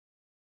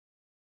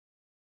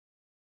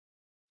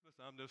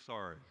I'm just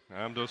sorry.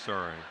 I'm just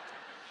sorry.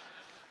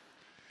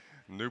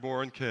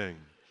 Newborn King.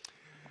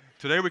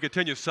 Today we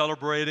continue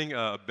celebrating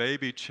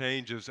baby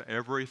changes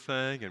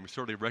everything, and we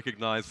certainly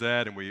recognize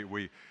that, and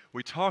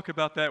we talk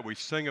about that, we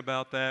sing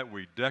about that,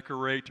 we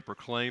decorate to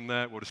proclaim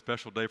that. What a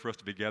special day for us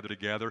to be gathered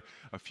together.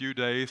 A few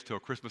days till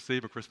Christmas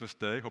Eve and Christmas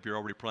Day. Hope you're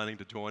already planning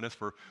to join us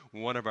for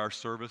one of our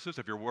services.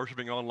 If you're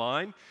worshiping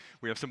online,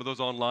 we have some of those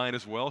online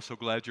as well, so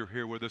glad you're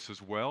here with us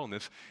as well on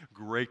this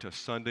great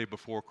Sunday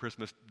before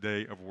Christmas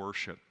day of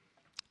worship.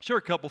 Share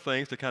a couple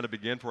things to kind of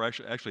begin for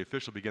actually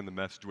officially begin the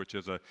message, which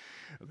is the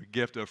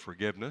gift of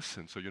forgiveness,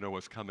 and so you know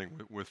what's coming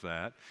with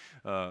that.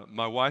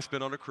 My wife's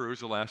been on a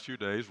cruise the last few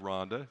days,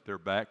 Rhonda. They're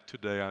back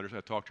today. I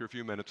talked to her a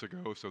few minutes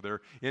ago, so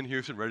they're in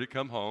Houston, ready to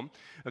come home.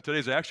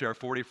 Today's actually our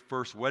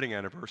 41st wedding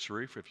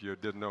anniversary, if you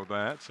didn't know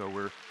that, so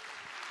we'll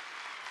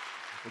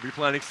be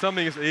planning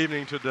something this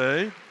evening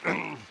today.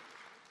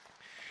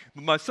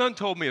 My son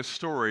told me a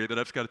story that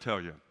I've just got to tell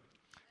you.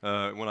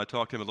 When I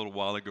talked to him a little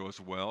while ago as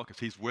well, because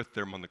he's with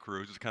them on the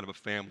cruise. It's kind of a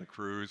family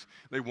cruise.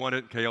 They won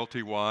it,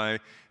 KLTY,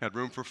 had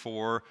room for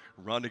 4.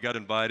 Rhonda got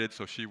invited,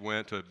 so she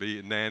went to be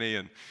a nanny,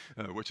 and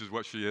which is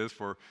what she is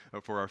for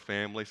our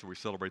family, so we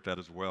celebrate that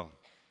as well.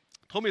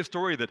 Told me a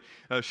story that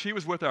she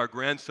was with our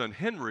grandson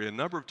Henry a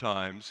number of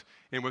times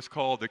in what's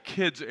called the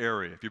kids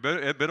area. If you've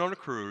been on a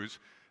cruise,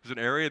 there's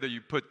an area that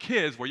you put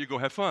kids where you go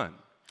have fun.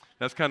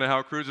 That's kind of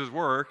how cruises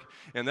work,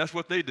 and that's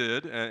what they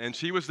did. And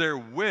she was there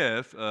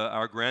with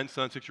our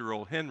grandson,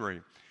 6-year-old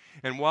Henry.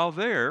 And while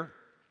there,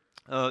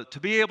 to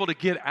be able to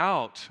get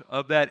out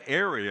of that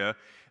area,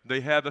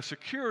 they have a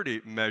security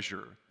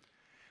measure.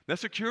 That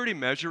security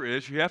measure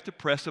is you have to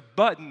press a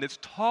button that's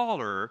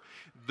taller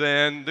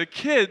than the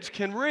kids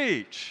can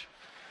reach.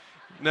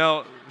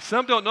 Now,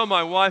 some don't know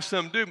my wife,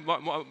 some do.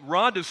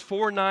 Rhonda's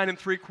 4'9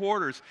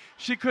 3/4.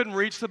 She couldn't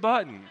reach the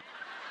button.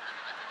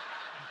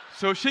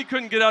 So she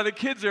couldn't get out of the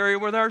kids area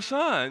with our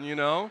son, you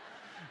know.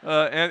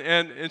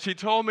 And she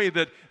told me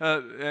that,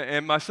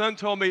 and my son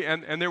told me,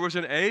 and there was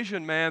an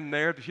Asian man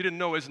there, but she didn't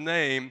know his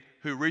name,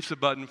 who reached the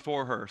button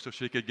for her so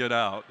she could get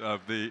out of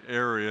the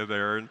area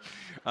there. And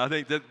I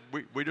think that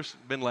we just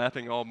been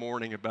laughing all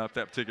morning about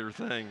that particular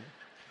thing.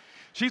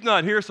 She's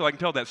not here, so I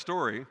can tell that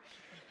story.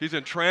 She's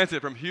in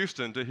transit from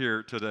Houston to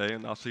here today,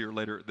 and I'll see her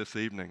later this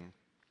evening.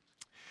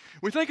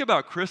 We think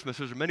about Christmas,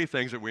 there's many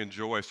things that we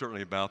enjoy,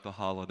 certainly about the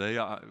holiday,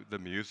 the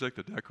music,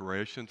 the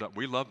decorations.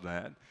 We love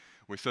that.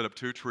 We set up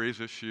 2 trees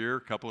this year.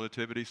 A couple of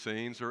nativity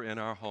scenes are in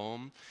our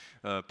home,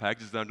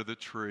 packages under the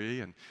tree,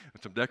 and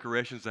some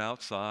decorations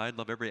outside.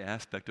 Love every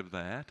aspect of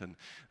that. And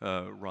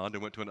Rhonda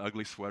went to an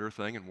ugly sweater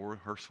thing and wore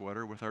her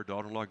sweater with our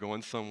daughter-in-law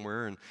going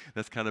somewhere, and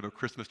that's kind of a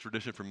Christmas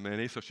tradition for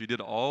many, so she did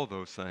all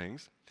those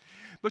things.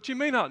 But you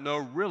may not know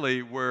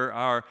really where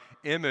our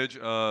image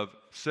of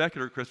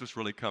secular Christmas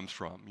really comes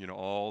from. You know,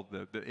 all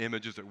the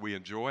images that we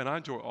enjoy, and I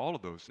enjoy all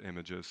of those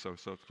images, so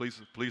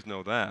please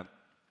know that.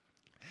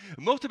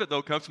 Most of it,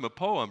 though, comes from a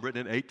poem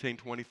written in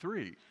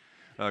 1823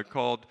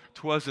 called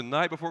 "'Twas the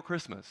Night Before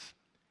Christmas,"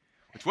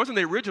 which wasn't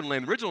the original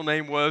name. The original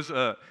name was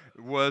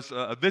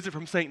A Visit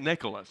from St.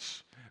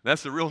 Nicholas.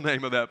 That's the real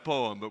name of that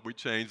poem, but we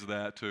changed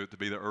that to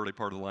be the early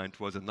part of the line.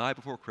 "'Twas the night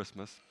before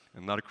Christmas,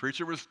 and not a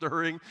creature was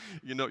stirring."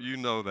 You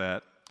know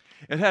that.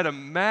 It had a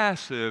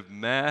massive,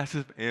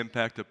 massive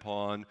impact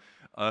upon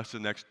us the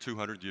next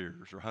 200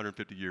 years or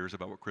 150 years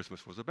about what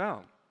Christmas was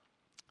about.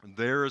 And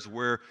there is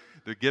where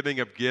the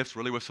giving of gifts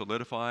really was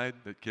solidified,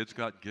 that kids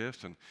got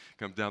gifts and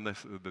come down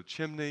the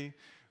chimney,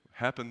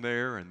 happened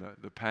there, and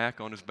the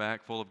pack on his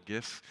back full of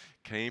gifts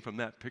came from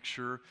that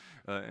picture.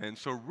 And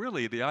so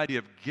really the idea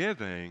of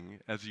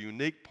giving as a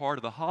unique part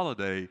of the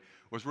holiday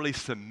was really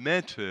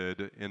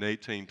cemented in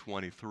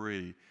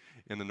 1823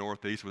 in the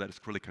Northeast, where that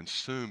just really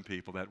consumed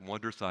people, that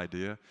wondrous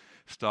idea.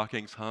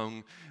 Stockings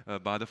hung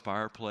by the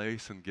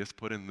fireplace and gifts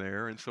put in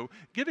there. And so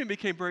giving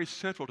became very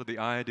central to the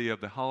idea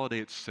of the holiday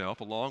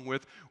itself, along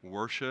with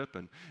worship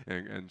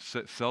and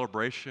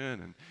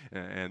celebration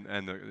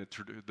and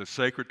the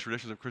sacred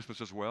traditions of Christmas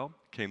as well,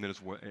 came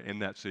in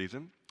that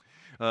season.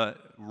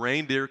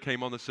 Reindeer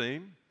came on the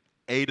scene,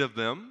 8 of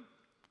them.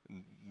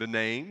 The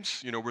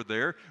names, were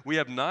there. We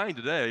have 9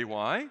 today.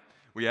 Why?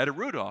 We added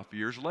Rudolph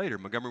years later.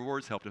 Montgomery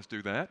Ward's helped us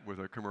do that with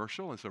a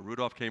commercial, and so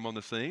Rudolph came on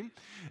the scene.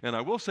 And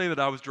I will say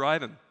that I was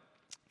driving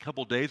a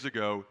couple days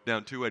ago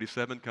down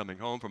 287 coming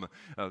home from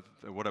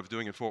what I was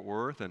doing in Fort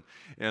Worth,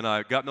 and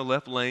I got in the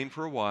left lane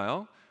for a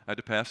while. I had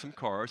to pass some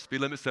cars.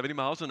 Speed limit 70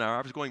 miles an hour.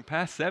 I was going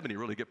past 70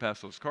 really to get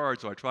past those cars,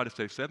 so I tried to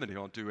stay 70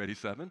 on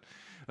 287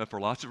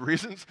 for lots of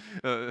reasons.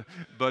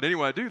 But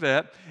anyway, I do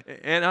that.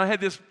 And I had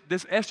this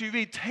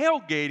SUV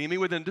tailgating me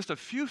within just a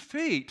few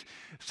feet.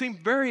 It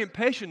seemed very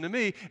impatient to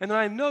me. And then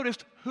I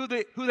noticed who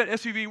that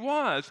SUV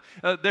was.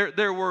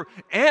 There were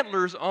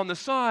antlers on the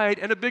side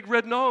and a big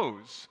red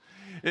nose.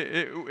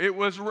 It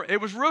was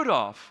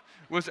Rudolph.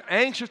 Was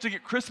anxious to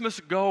get Christmas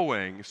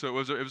going. So it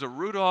was a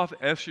Rudolph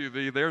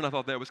SUV there, and I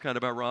thought that was kind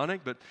of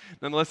ironic, but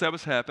nonetheless that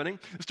was happening.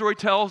 The story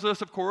tells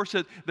us, of course,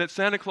 that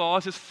Santa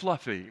Claus is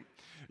fluffy.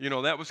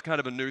 That was kind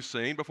of a new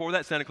scene. Before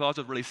that, Santa Claus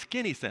was really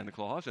skinny Santa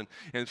Claus,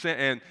 and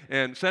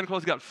Santa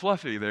Claus got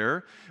fluffy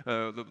there,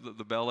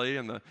 the belly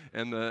and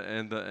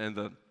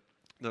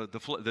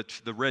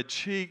the red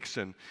cheeks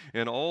and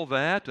all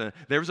that.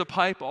 There was a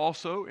pipe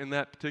also in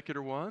that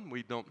particular one.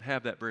 We don't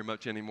have that very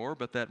much anymore,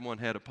 but that one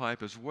had a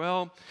pipe as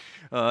well.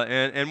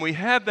 And we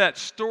have that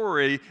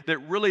story that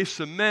really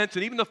cements,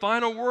 and even the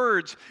final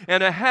words,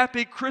 and a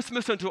happy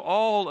Christmas unto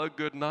all, a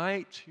good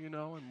night,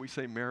 and we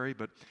say merry,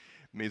 but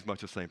it means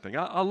much the same thing.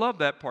 I love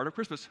that part of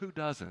Christmas. Who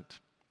doesn't?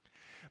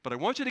 But I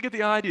want you to get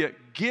the idea.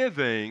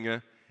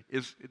 Giving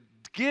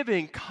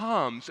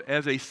comes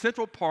as a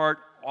central part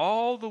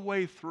all the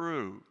way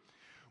through.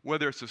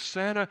 Whether it's a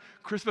Santa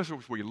Christmas,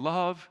 which we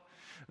love,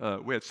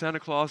 we had Santa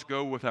Claus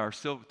go with our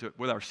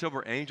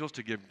silver angels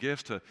to give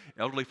gifts to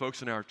elderly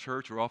folks in our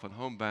church who are often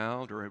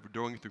homebound or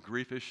going through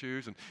grief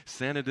issues, and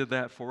Santa did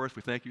that for us.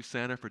 We thank you,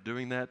 Santa, for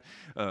doing that,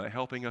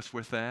 helping us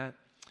with that.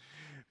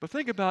 But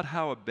think about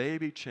how a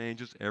baby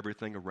changes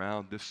everything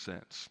around this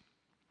sense.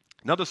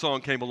 Another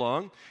song came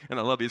along, and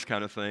I love these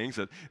kind of things,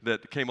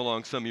 that came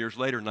along some years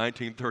later,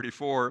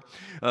 1934,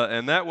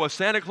 and that was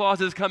Santa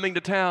Claus is Coming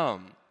to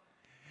Town.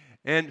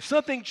 And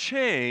something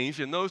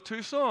changed in those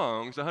two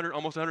songs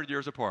almost 100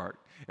 years apart,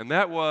 and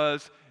that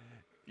was,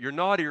 you're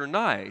naughty or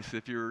nice.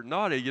 If you're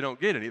naughty, you don't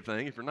get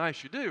anything. If you're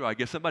nice, you do. I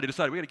guess somebody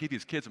decided we got to keep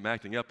these kids from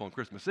acting up on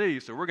Christmas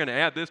Eve, so we're going to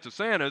add this to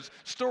Santa's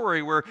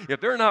story where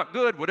if they're not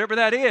good, whatever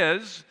that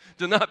is,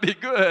 to not be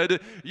good,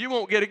 you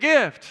won't get a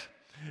gift.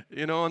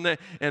 And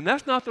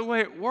that's not the way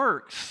it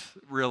works,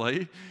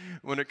 really,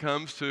 when it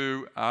comes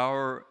to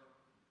our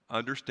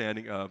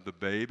understanding of the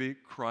baby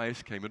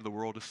Christ came into the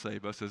world to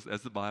save us,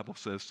 as the Bible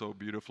says so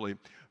beautifully,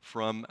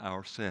 from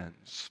our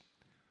sins.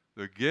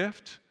 The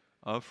gift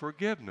of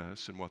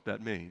forgiveness and what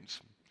that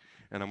means.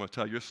 And I'm going to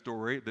tell you a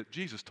story that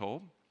Jesus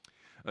told.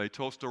 He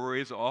told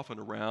stories often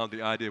around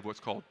the idea of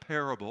what's called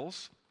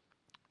parables,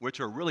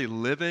 which are really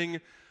living,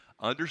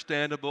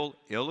 understandable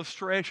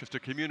illustrations to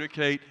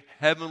communicate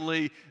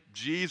heavenly,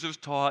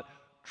 Jesus-taught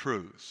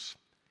truths.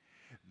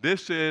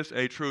 This is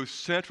a truth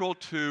central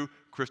to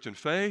Christian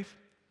faith,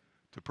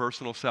 to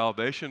personal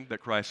salvation that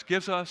Christ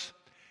gives us,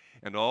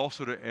 and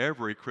also to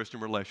every Christian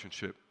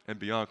relationship and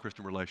beyond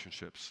Christian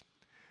relationships.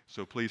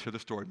 So please hear the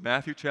story.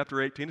 Matthew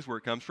chapter 18 is where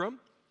it comes from,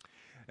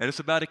 and it's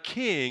about a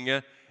king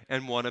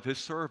and one of his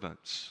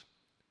servants.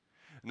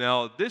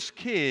 Now, this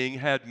king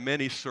had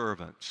many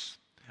servants.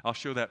 I'll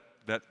show that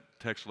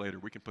text later.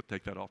 We can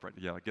take that off right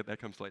now. Yeah, that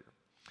comes later.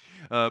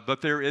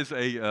 But there is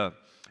a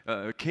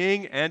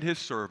king and his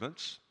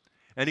servants,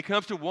 and he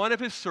comes to one of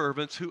his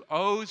servants who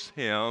owes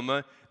him,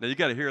 now you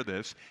got to hear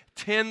this,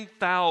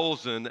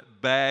 10,000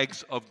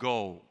 bags of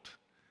gold.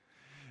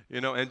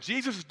 And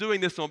Jesus is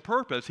doing this on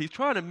purpose. He's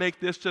trying to make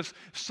this just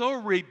so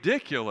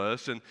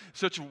ridiculous and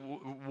such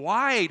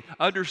wide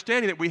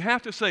understanding that we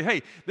have to say,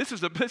 hey, this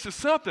is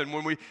something.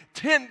 When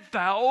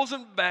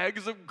 10,000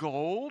 bags of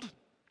gold.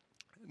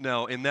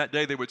 Now, in that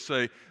day, they would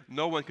say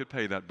no one could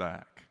pay that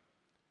back.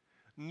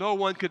 No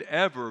one could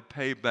ever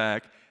pay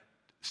back.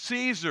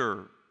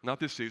 Caesar, not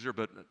this Caesar,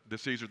 but the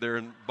Caesar there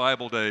in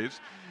Bible days,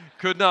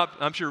 could not.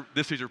 I'm sure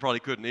this Caesar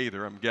probably couldn't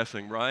either, I'm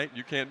guessing, right?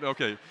 You can't,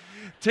 okay.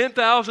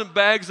 10,000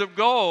 bags of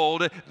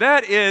gold,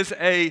 that is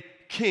a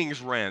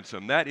king's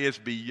ransom. That is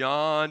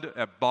beyond,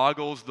 it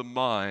boggles the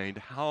mind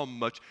how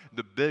much,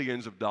 the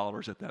billions of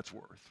dollars that's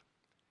worth.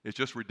 It's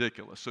just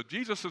ridiculous. So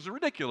Jesus is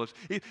ridiculous.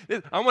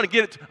 I want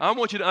you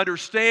to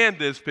understand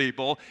this,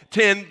 people.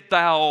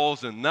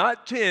 10,000,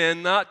 not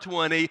 10, not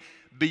 20,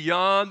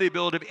 beyond the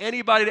ability of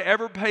anybody to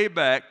ever pay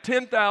back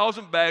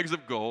 10,000 bags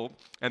of gold.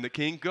 And the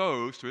king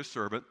goes to his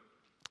servant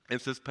and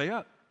says, pay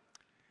up.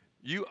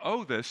 You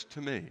owe this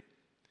to me.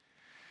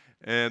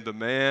 And the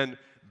man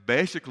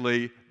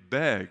basically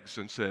begs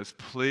and says,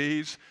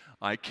 please,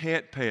 I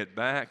can't pay it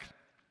back.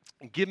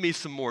 Give me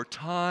some more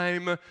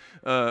time.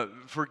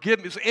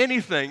 Forgive me,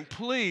 anything,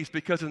 please,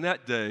 because in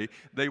that day,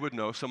 they would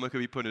know someone could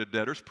be put in a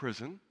debtor's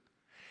prison,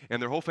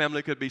 and their whole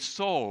family could be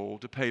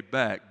sold to pay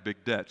back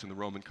big debts in the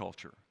Roman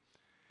culture.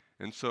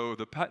 And so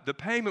the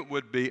payment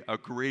would be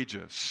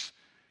egregious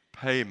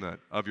payment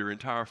of your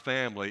entire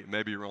family,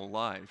 maybe your own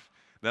life.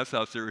 That's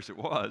how serious it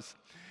was.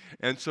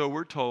 And so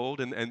we're told,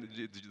 and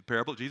the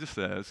parable Jesus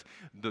says,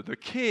 the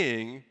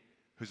king,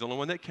 who's the only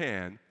one that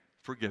can,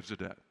 forgives the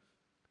debt.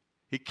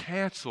 He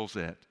cancels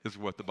it, is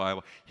what the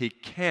Bible, he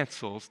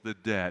cancels the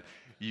debt.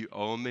 You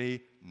owe me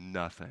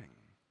nothing.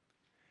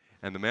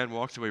 And the man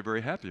walks away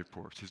very happy, of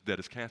course. His debt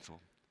is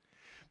canceled.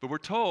 But we're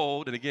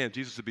told, and again,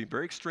 Jesus is being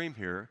very extreme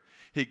here,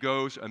 he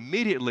goes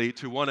immediately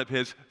to one of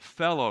his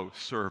fellow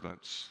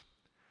servants.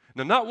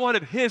 Now, not one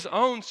of his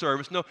own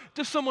servants, no,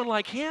 just someone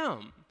like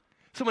him.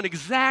 Someone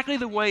exactly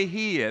the way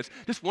he is.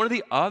 Just one of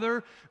the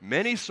other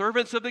many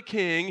servants of the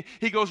king.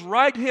 He goes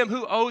right to him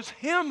who owes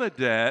him a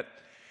debt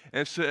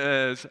and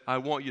says, I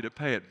want you to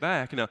pay it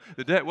back. Now,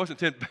 the debt wasn't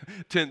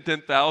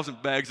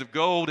 10,000 bags of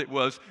gold. It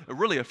was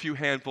really a few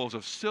handfuls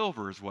of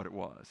silver is what it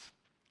was.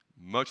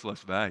 Much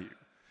less value.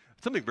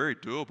 Something very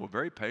doable,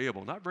 very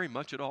payable, not very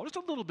much at all. Just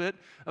a little bit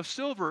of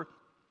silver.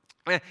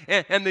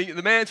 And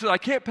the man says, I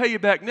can't pay you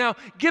back now.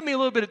 Give me a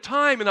little bit of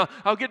time and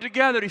I'll get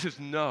together. And he says,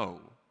 no.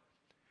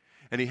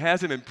 And he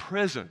has him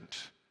imprisoned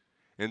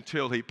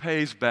until he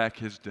pays back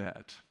his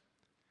debt.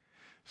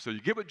 So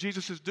you get what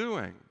Jesus is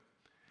doing.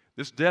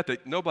 This debt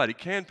that nobody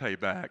can pay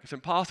back, it's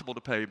impossible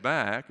to pay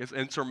back, it's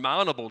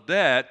insurmountable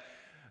debt.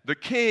 The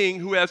king,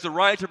 who has the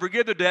right to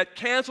forgive the debt,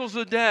 cancels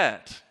the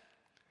debt.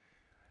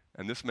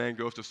 And this man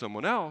goes to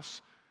someone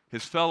else,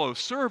 his fellow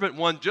servant,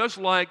 one just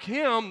like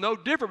him, no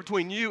different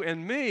between you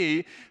and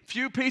me,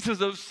 few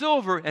pieces of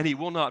silver, and he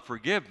will not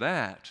forgive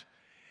that.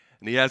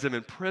 And he has him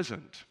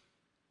imprisoned.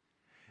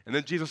 And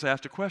then Jesus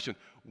asked a question,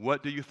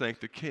 what do you think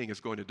the king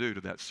is going to do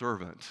to that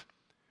servant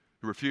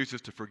who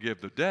refuses to forgive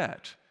the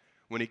debt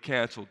when he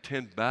canceled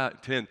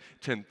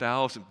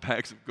 10,000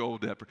 bags of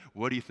gold debt?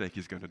 What do you think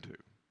he's going to do?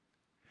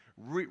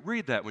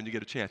 Read that when you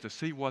get a chance to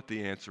see what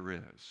the answer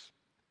is.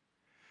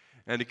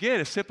 And again,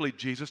 it's simply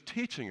Jesus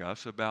teaching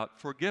us about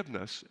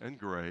forgiveness and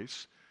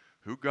grace,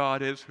 who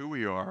God is, who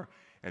we are,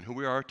 and who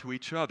we are to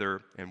each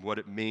other, and what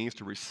it means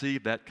to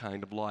receive that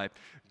kind of life.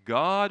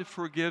 God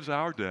forgives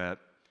our debt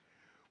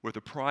with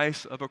the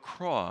price of a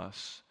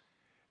cross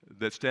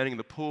that's standing in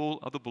the pool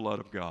of the blood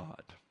of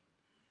God.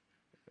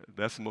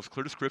 That's the most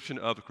clear description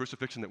of the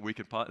crucifixion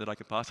that I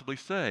can possibly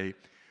say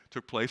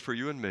took place for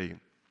you and me,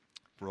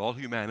 for all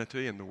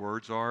humanity, and the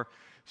words are,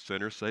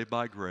 sinners saved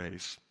by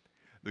grace,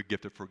 the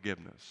gift of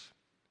forgiveness.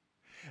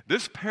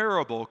 This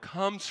parable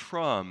comes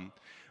from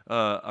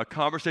a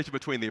conversation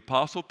between the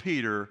Apostle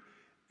Peter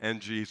and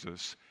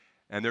Jesus,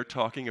 and they're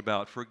talking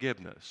about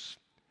forgiveness.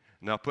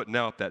 Now, putting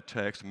out that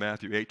text,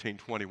 Matthew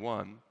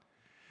 18:21,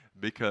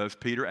 because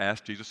Peter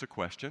asked Jesus a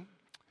question.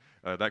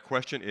 That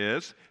question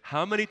is,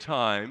 how many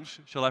times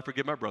shall I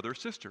forgive my brother or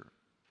sister?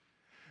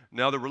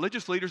 Now, the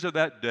religious leaders of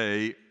that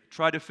day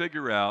tried to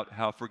figure out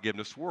how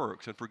forgiveness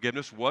works, and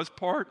forgiveness was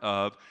part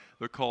of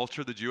the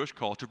culture, the Jewish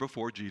culture,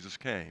 before Jesus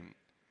came.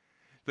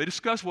 They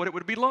discussed what it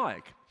would be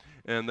like,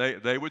 and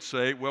they would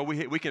say, well, we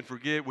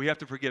have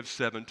to forgive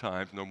 7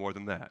 times, no more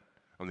than that.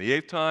 On the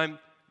 8th time,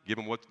 give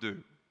them what to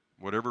do.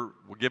 Whatever,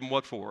 we'll give them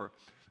what for.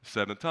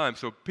 7 times.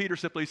 So Peter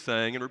simply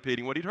saying and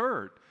repeating what he'd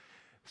heard.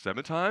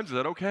 7 times, is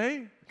that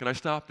okay? Can I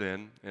stop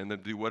then and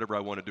then do whatever I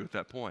want to do at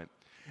that point?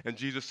 And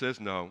Jesus says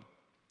no.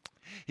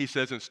 He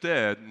says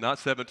instead, not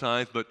 7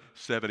 times, but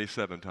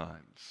 77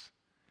 times.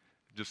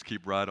 Just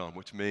keep right on,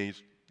 which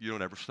means you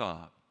don't ever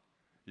stop.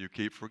 You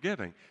keep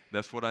forgiving.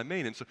 That's what I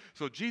mean. And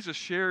so Jesus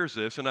shares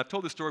this, and I've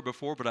told this story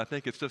before, but I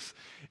think it's just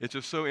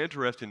so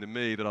interesting to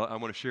me that I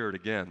want to share it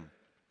again.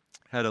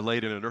 Had a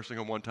lady in a nursing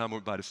home one time. I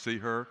went by to see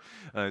her,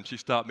 and she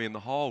stopped me in the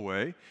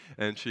hallway,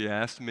 and she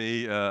asked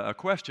me a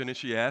question, and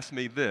she asked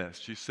me this.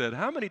 She said,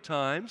 how many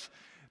times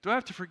do I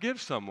have to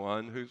forgive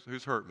someone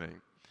who's hurt me?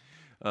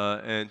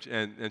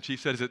 And she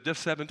said, is it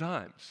just 7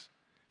 times?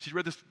 She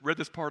read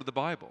this part of the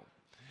Bible.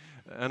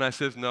 And I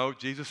says, no,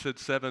 Jesus said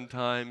 7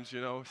 times,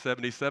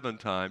 77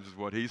 times is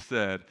what he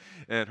said.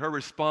 And her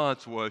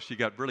response was, she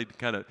got really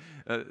kind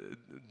of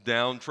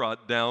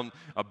downtrodden down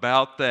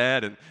about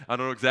that. And I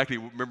don't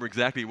remember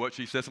exactly what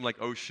she said, something like,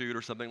 oh, shoot,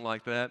 or something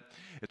like that.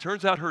 It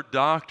turns out her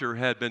doctor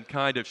had been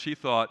she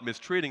thought,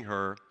 mistreating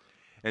her,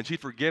 and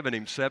she'd forgiven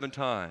him 7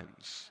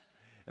 times.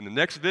 And the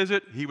next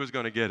visit, he was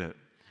going to get it.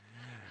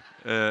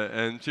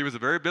 And she was a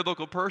very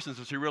biblical person,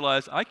 so she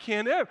realized,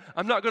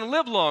 I'm not going to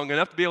live long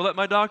enough to be able to let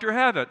my doctor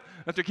have it.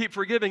 I have to keep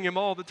forgiving him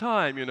all the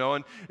time,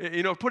 And,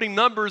 putting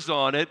numbers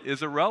on it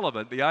is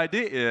irrelevant. The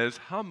idea is,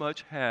 how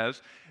much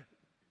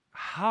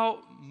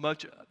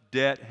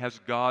debt has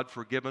God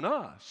forgiven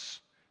us?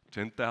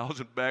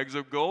 10,000 bags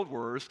of gold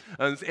worth,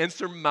 an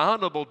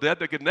insurmountable debt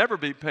that could never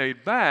be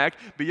paid back,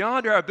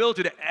 beyond our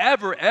ability to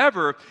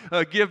ever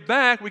give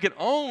back. We can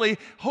only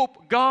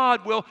hope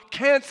God will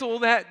cancel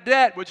that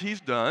debt, which he's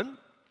done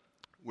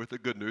with the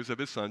good news of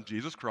his Son,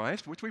 Jesus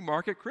Christ, which we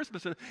mark at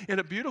Christmas. In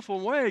a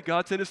beautiful way,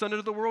 God sent his Son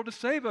into the world to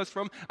save us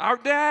from our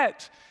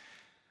debt,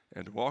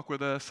 and to walk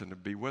with us, and to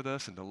be with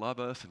us, and to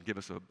love us, and give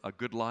us a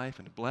good life,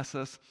 and to bless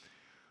us.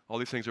 All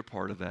these things are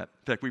part of that.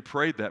 In fact, we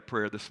prayed that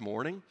prayer this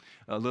morning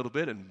a little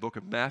bit in the book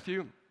of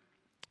Matthew,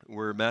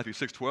 where Matthew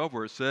 6:12,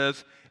 where it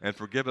says, and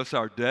forgive us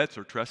our debts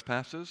or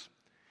trespasses,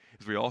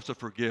 as we also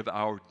forgive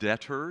our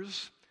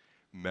debtors.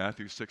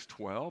 Matthew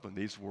 6:12, and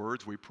these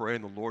words we pray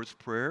in the Lord's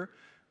Prayer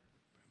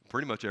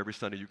pretty much every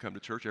Sunday you come to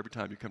church. Every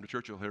time you come to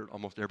church, you'll hear it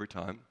almost every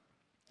time.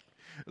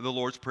 The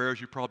Lord's Prayer, as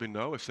you probably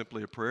know, is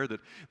simply a prayer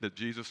that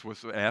Jesus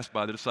was asked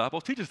by the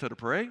disciples, teach us how to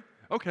pray.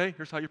 Okay,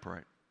 here's how you pray.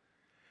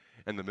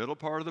 And the middle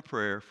part of the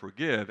prayer,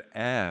 forgive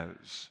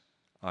as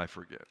I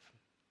forgive.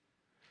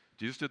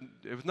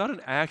 It was not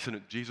an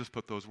accident Jesus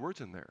put those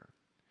words in there,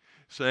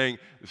 saying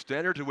the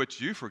standard to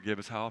which you forgive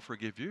is how I'll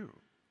forgive you,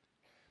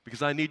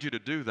 because I need you to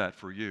do that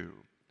for you.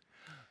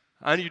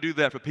 I need you to do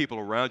that for people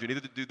around you. I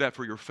need you to do that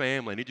for your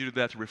family. I need you to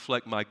do that to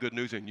reflect my good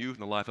news in you and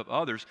the life of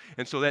others.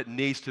 And so that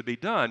needs to be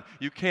done.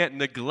 You can't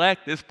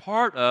neglect this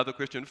part of the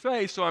Christian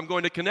faith, so I'm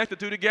going to connect the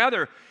two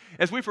together.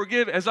 As we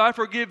forgive, as I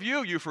forgive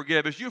you, you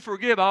forgive. As you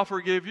forgive, I'll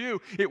forgive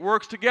you. It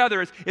works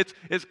together.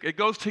 It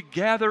goes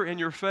together in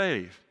your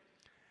faith.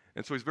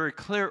 And so he's very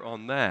clear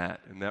on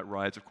that, and that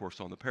rides, of course,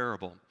 on the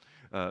parable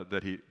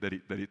that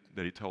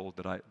he told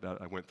that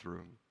I went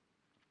through.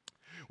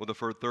 Well,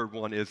 the third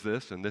one is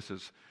this, and this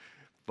is,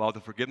 Father,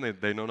 forgive them,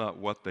 they know not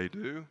what they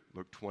do.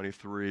 Luke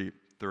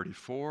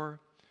 23:34.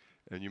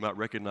 And you might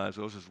recognize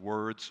those as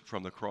words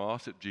from the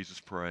cross that Jesus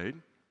prayed.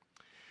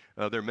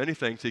 There are many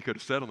things he could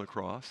have said on the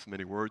cross,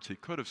 many words he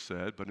could have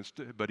said,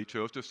 but he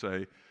chose to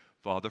say,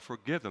 Father,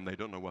 forgive them. They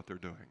don't know what they're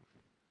doing.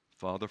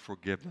 Father,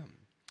 forgive them.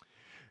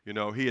 You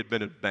know, he had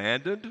been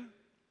abandoned.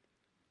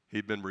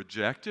 He'd been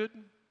rejected.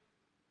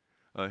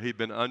 He'd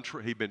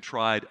been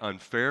tried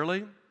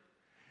unfairly,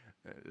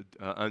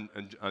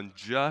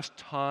 unjust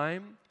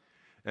time.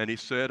 And he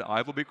said,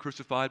 I will be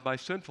crucified by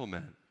sinful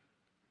men.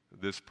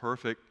 This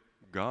perfect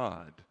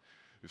God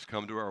who's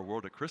come to our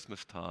world at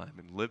Christmas time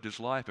and lived his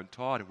life and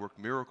taught and worked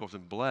miracles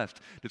and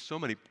blessed, did so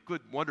many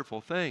good, wonderful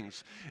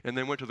things, and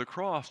then went to the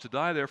cross to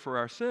die there for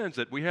our sins,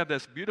 that we have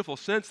this beautiful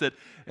sense that,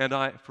 and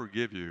I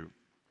forgive you.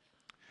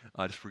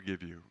 I just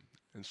forgive you.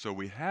 And so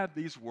we have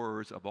these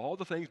words of all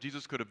the things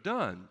Jesus could have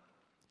done.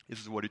 This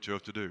is what he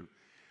chose to do.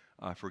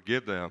 I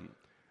forgive them.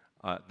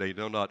 They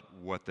know not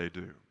what they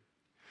do.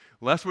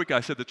 Last week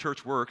I said the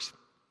church works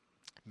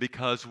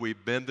because we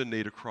bend the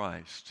knee to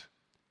Christ.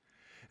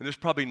 And there's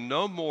probably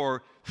no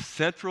more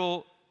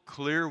central,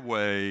 clear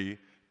way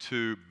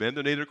to bend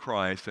the knee to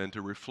Christ and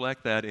to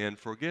reflect that in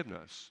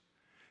forgiveness.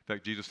 In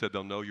fact, Jesus said,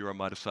 they'll know you are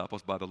my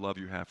disciples by the love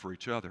you have for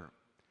each other.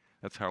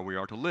 That's how we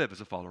are to live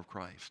as a follower of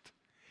Christ.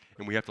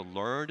 And we have to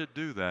learn to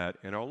do that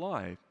in our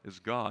life as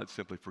God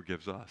simply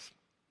forgives us.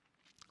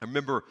 I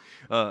remember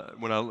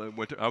when I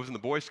was in the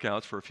Boy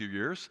Scouts for a few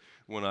years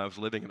when I was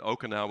living in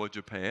Okinawa,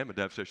 Japan. My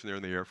dad was stationed there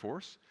in the Air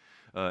Force.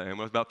 And when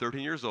I was about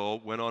 13 years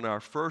old, went on our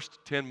first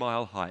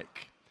 10-mile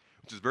hike,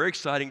 which is a very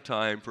exciting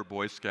time for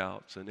Boy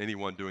Scouts and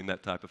anyone doing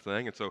that type of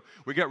thing. And so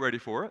we got ready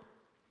for it.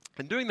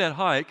 And doing that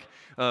hike,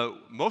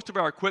 most of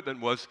our equipment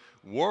was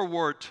World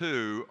War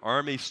II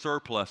Army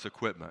surplus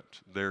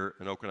equipment there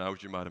in Okinawa,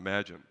 as you might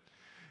imagine.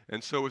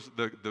 And so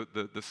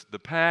the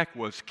pack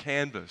was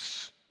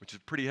canvas, which is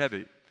pretty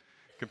heavy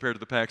compared to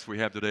the packs we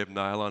have today of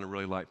nylon and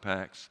really light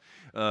packs.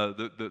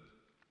 The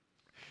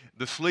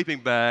sleeping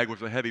bag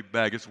was a heavy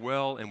bag as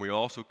well, and we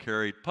also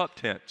carried pup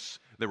tents.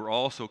 They were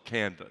also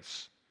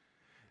canvas.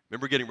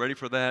 Remember getting ready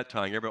for that,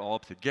 tying everything all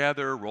up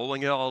together,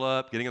 rolling it all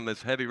up, getting in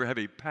this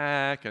heavy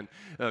pack, and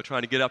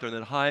trying to get out there on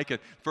that hike. And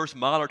first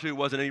mile or two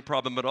wasn't any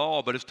problem at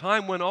all, but as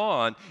time went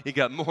on, it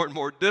got more and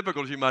more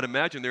difficult, as you might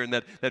imagine, there in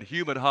that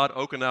humid, hot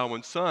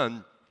Okinawan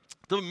sun.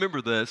 Still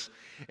remember this,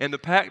 and the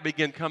pack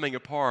began coming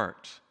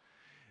apart.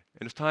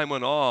 And as time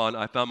went on,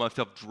 I found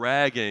myself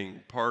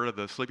dragging part of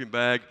the sleeping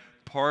bag,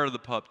 part of the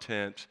pup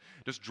tent,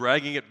 just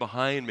dragging it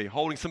behind me,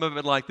 holding some of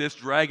it like this,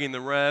 dragging the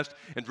rest,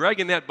 and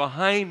dragging that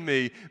behind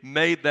me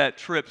made that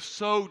trip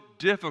so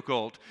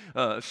difficult,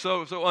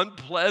 so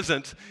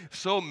unpleasant,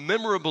 so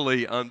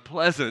memorably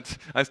unpleasant.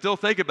 I still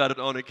think about it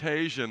on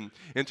occasion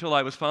until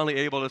I was finally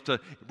able to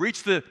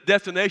reach the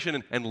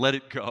destination and let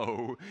it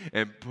go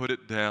and put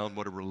it down.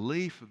 What a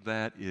relief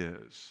that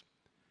is.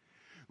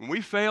 When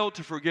we fail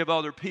to forgive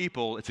other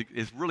people,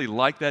 it's really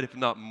like that, if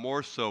not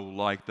more so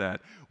like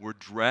that. We're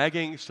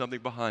dragging something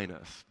behind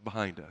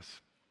us.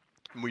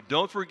 When we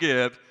don't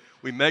forgive,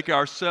 we make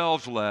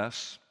ourselves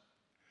less,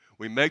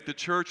 we make the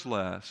church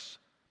less,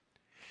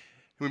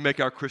 we make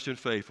our Christian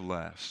faith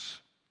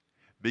less.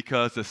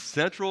 Because the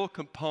central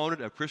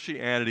component of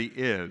Christianity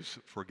is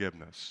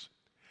forgiveness.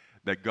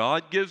 That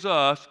God gives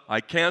us, I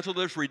cancel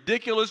this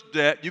ridiculous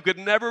debt you could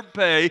never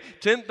pay,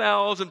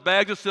 10,000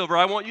 bags of silver.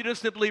 I want you to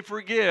simply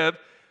forgive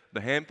the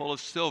handful of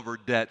silver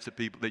debts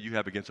that you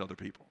have against other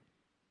people.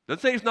 It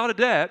doesn't say it's not a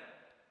debt.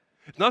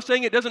 It's not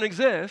saying it doesn't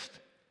exist.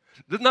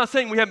 It's not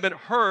saying we haven't been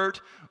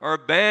hurt or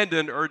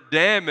abandoned or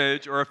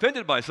damaged or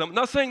offended by someone.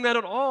 Not saying that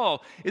at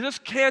all. It's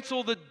just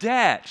cancel the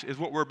debt is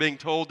what we're being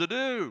told to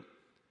do.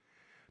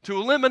 To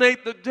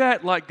eliminate the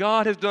debt like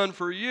God has done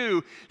for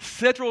you,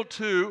 central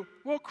to,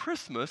 well,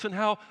 Christmas and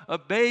how a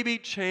baby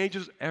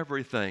changes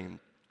everything.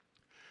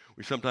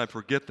 We sometimes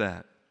forget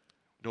that.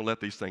 Don't let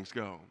these things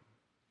go.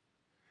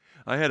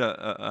 I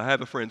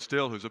have a friend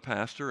still who's a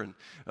pastor, and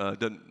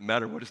doesn't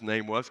matter what his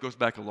name was. It goes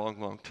back a long,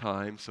 long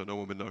time, so no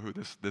one would know who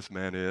this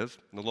man is.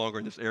 No longer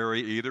in this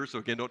area either, so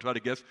again, don't try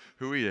to guess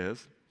who he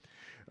is.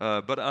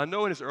 But I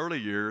know in his early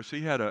years,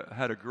 he had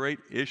a great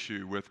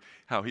issue with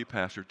how he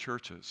pastored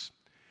churches.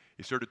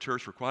 He served a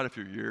church for quite a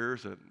few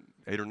years,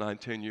 8 or 9,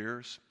 10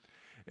 years,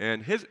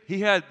 and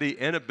he had the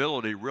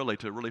inability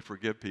to really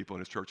forgive people in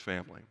his church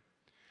family.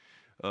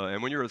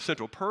 And when you're a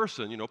central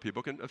person,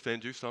 people can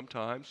offend you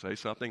sometimes, say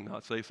something,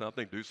 not say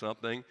something, do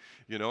something,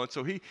 And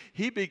so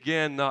he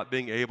began not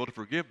being able to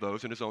forgive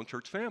those in his own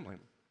church family.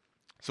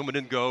 Someone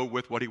didn't go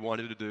with what he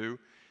wanted to do,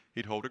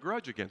 he'd hold a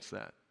grudge against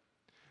that.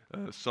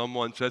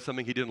 Someone said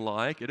something he didn't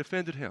like, it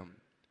offended him.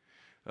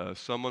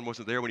 Someone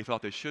wasn't there when he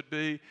thought they should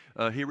be,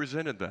 he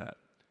resented that.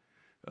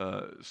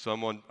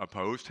 Someone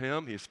opposed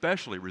him, he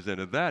especially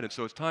resented that. And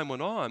so as time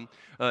went on,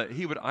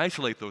 he would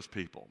isolate those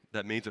people.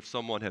 That means if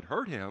someone had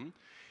hurt him,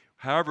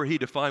 however he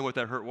defined what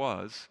that hurt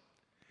was,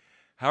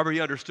 However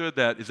he understood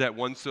that, is that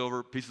one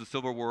silver piece of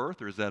silver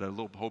worth, or is that a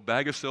little whole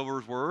bag of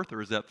silver's worth,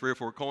 or is that 3 or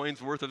 4 coins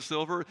worth of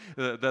silver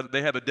that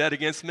they have a debt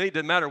against me? It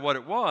didn't matter what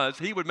it was.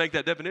 He would make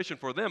that definition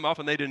for them.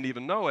 Often they didn't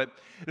even know it.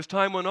 As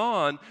time went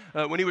on,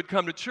 when he would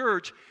come to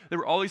church, there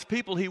were all these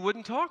people he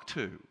wouldn't talk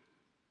to.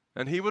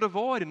 And he would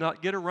avoid and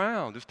not get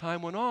around. As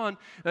time went on,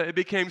 it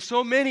became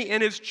so many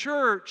in his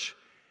church,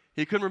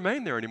 he couldn't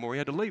remain there anymore. He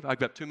had to leave. I've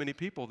got too many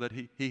people that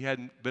he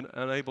hadn't been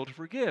unable to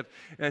forgive.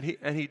 And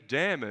he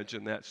damaged,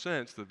 in that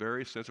sense, the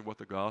very sense of what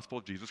the gospel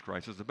of Jesus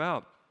Christ is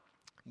about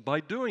by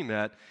doing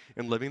that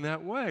and living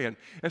that way.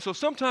 And so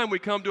sometime we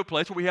come to a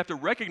place where we have to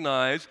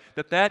recognize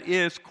that that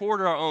is core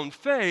to our own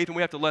faith, and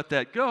we have to let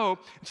that go.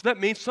 And so that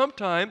means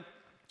sometime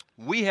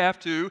you have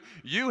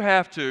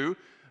to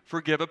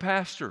forgive a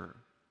pastor.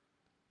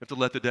 You have to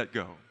let the debt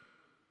go.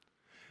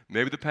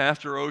 Maybe the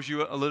pastor owes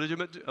you a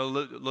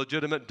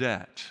legitimate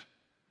debt.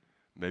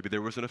 Maybe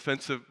there was an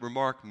offensive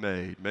remark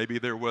made. Maybe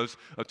there was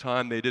a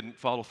time they didn't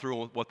follow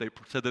through on what they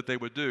said that they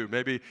would do.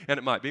 Maybe, and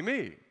it might be me.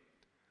 It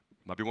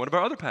might be one of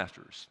our other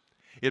pastors.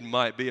 It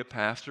might be a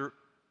pastor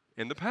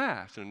in the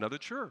past in another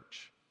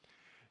church.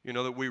 You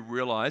know, that we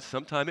realize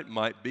sometime it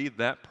might be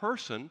that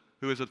person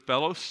who is a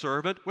fellow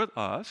servant with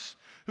us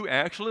who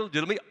actually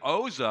legitimately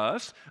owes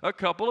us a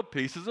couple of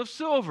pieces of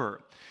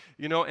silver.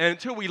 You know, and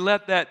until we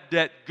let that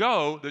debt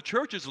go, the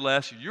church is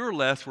less, you're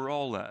less, we're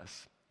all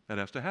less. That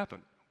has to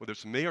happen. Whether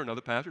it's me or another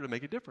pastor, to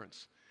make a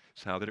difference.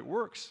 It's how that it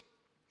works.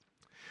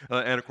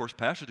 And of course,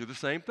 pastors do the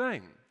same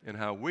thing in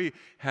how we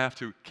have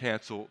to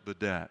cancel the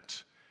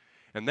debt.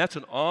 And that's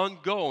an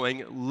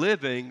ongoing,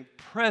 living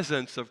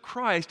presence of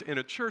Christ in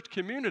a church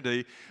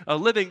community, a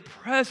living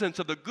presence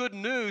of the good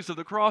news of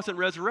the cross and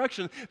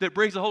resurrection that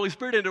brings the Holy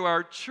Spirit into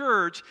our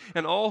church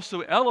and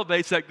also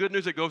elevates that good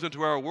news that goes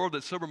into our world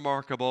that's so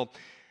remarkable.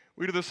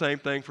 We do the same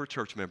thing for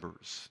church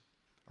members,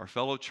 our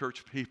fellow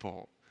church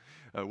people,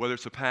 whether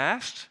it's the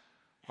past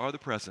or the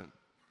present.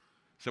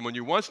 Someone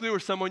you once knew or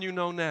someone you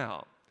know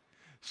now.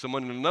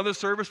 Someone in another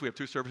service, we have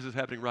 2 services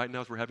happening right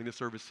now as we're having this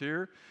service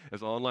here,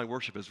 as online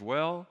worship as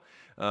well,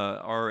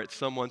 or it's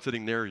someone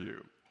sitting near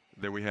you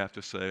that we have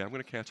to say, I'm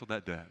going to cancel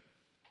that debt.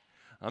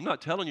 I'm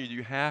not telling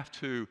you have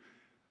to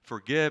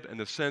forgive in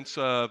the sense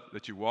of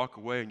that you walk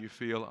away and you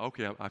feel,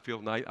 okay, I feel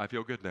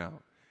good now.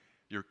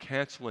 You're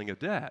canceling a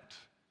debt.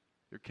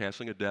 You're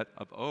canceling a debt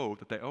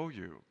that they owe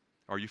you,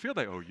 or you feel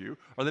they owe you,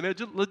 or they may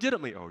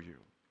legitimately owe you.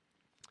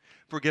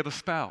 Forgive a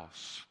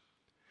spouse.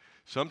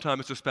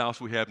 Sometimes it's a spouse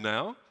we have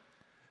now.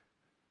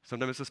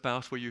 Sometimes it's a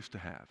spouse we used to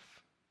have.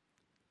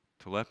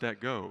 To let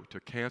that go, to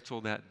cancel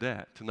that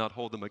debt, to not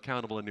hold them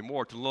accountable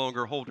anymore, to no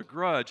longer hold a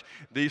grudge.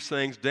 These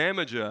things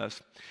damage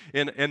us.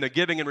 In the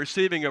giving and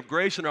receiving of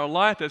grace in our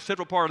life, that's a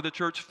central part of the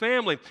church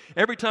family.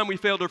 Every time we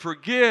fail to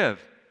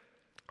forgive,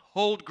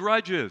 hold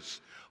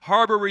grudges,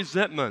 harbor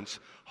resentments,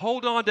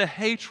 hold on to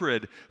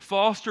hatred,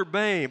 foster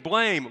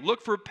blame,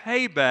 look for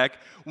payback,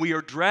 we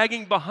are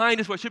dragging behind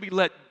us what should be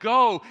let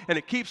go, and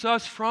it keeps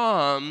us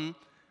from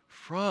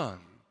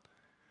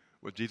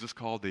what Jesus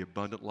called the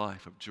abundant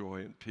life of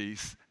joy and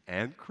peace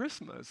and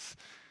Christmas.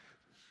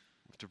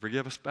 To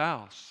forgive a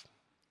spouse,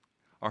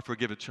 or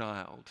forgive a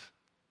child,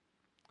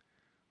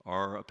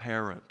 or a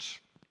parent,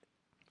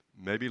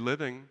 maybe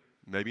living,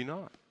 maybe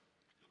not.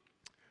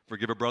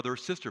 Forgive a brother or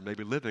sister,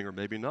 maybe living or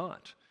maybe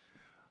not.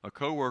 A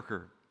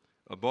coworker,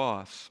 a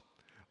boss,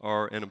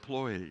 or an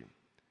employee.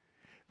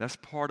 That's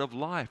part of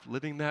life,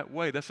 living that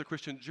way. That's the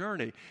Christian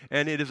journey.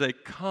 And it is a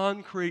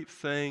concrete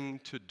thing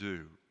to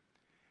do,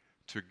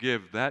 to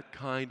give that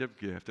kind of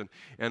gift.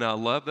 And I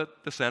love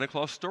the Santa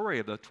Claus story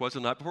of the 'Twas the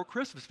Night Before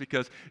Christmas,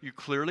 because you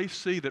clearly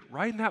see that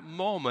right in that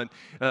moment,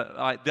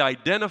 the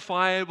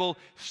identifiable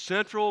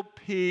central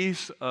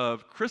piece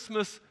of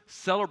Christmas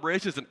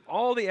celebrations and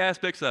all the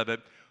aspects of it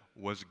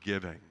was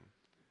giving.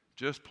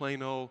 Just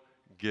plain old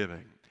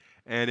giving.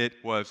 And it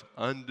was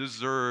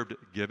undeserved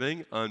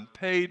giving,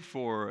 unpaid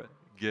for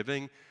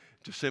giving,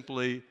 just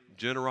simply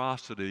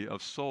generosity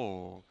of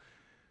soul.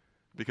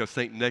 Because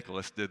St.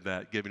 Nicholas did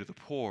that, giving to the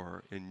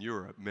poor in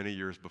Europe many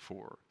years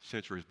before,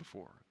 centuries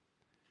before.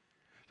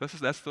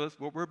 That's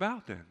what we're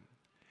about then.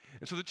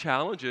 And so the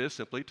challenge is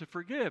simply to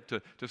forgive,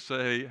 to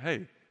say,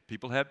 hey,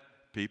 people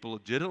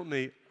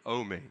legitimately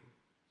owe me.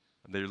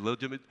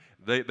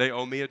 They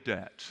owe me a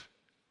debt.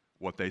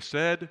 What they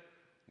said,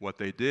 what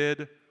they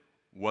did,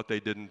 what they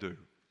didn't do.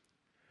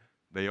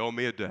 They owe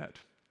me a debt.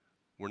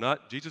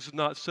 Jesus is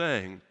not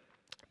saying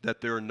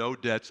that there are no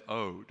debts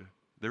owed.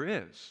 There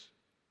is.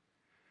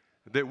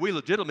 That we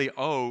legitimately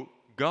owe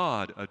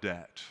God a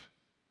debt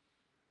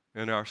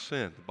in our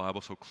sin. The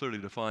Bible so clearly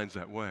defines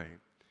that way.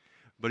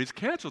 But he's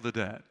canceled the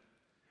debt.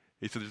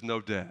 He said there's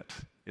no debt.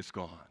 It's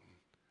gone.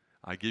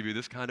 I give you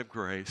this kind of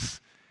grace.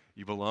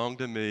 You belong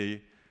to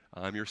me.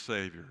 I'm your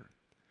Savior.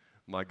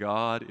 My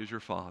God is your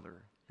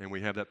Father. And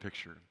we have that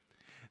picture.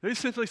 And he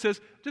simply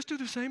says, just do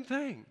the same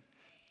thing.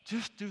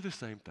 Just do the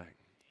same thing.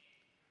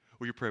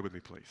 Will you pray with me,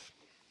 please?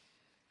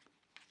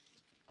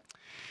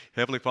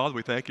 Heavenly Father,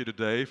 we thank you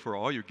today for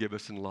all you give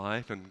us in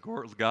life. And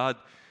God,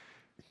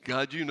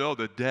 you know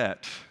the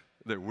debt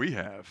that we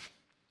have.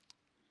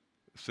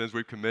 the sins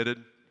we've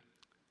committed,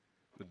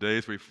 the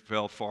days we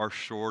fell far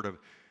short of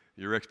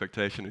your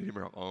expectation and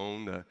even our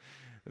own,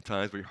 the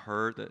times we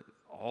hurt,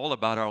 all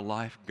about our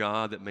life,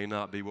 God, that may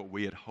not be what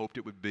we had hoped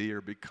it would be or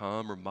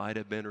become or might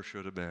have been or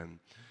should have been.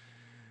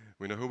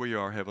 We know who we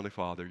are, Heavenly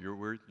Father.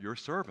 We're your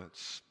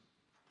servants.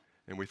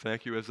 And we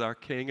thank you as our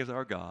King, as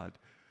our God,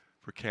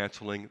 for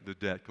canceling the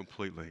debt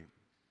completely.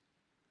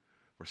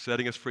 For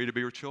setting us free to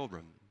be your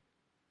children.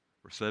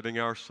 For saving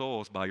our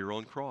souls by your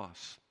own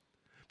cross.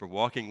 For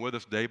walking with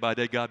us day by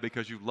day, God,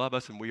 because you love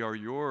us and we are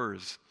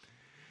yours.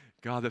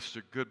 God, that's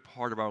a good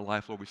part of our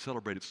life, Lord. We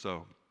celebrate it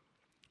so.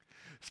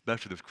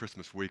 Especially this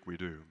Christmas week we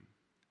do.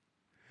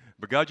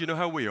 But God, you know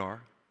how we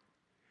are.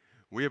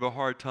 We have a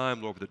hard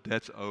time, Lord, with the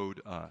debts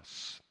owed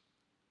us.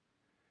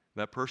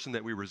 That person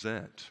that we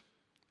resent,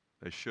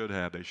 they should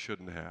have, they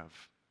shouldn't have.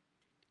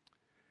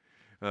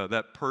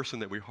 That person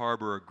that we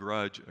harbor a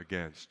grudge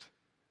against,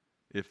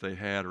 if they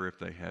had or if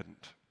they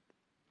hadn't.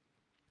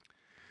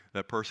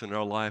 That person in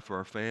our life or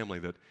our family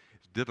that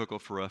is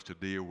difficult for us to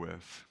deal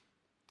with.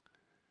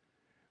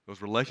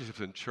 Those relationships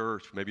in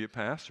church, maybe a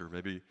pastor,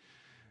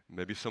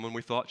 maybe someone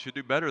we thought should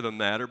do better than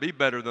that, or be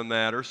better than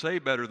that, or say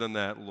better than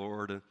that,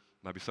 Lord. And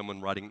might be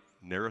someone writing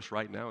near us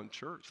right now in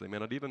church. They may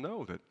not even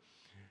know that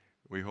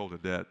we hold a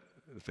debt.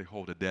 If they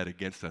hold a debt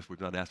against us,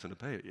 we've not asked them to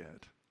pay it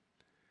yet.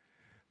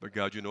 But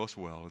God, you know us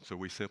well, and so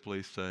we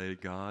simply say,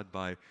 God,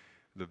 by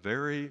the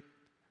very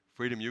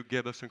freedom you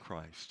give us in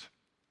Christ,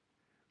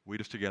 we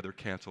just together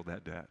cancel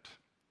that debt.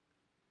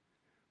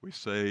 We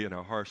say in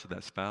our hearts to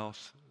that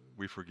spouse,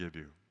 we forgive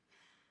you.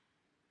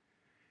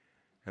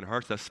 In our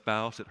hearts, that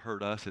spouse that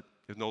hurt us, it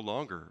is no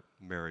longer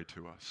married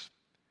to us.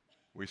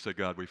 We say,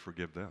 God, we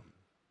forgive them.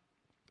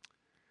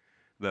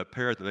 That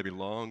parent that may be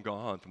long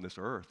gone from this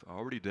earth,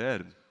 already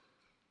dead,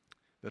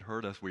 that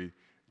hurt us,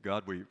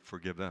 God, we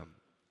forgive them.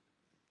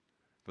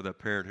 For that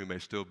parent who may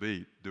still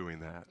be doing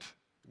that,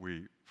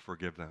 we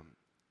forgive them.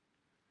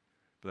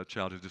 For that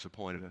child who's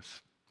disappointed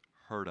us,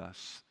 hurt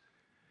us,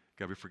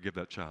 God, we forgive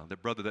that child.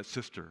 That brother, that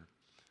sister,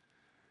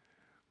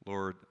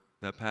 Lord,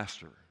 that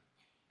pastor,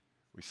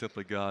 we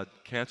simply, God,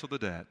 cancel the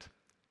debt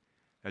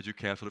as you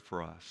canceled it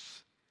for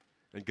us.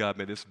 And God,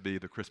 may this be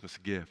the Christmas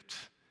gift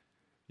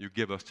you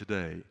give us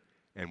today,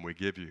 and we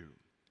give you.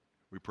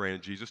 We pray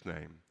in Jesus'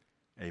 name,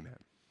 amen.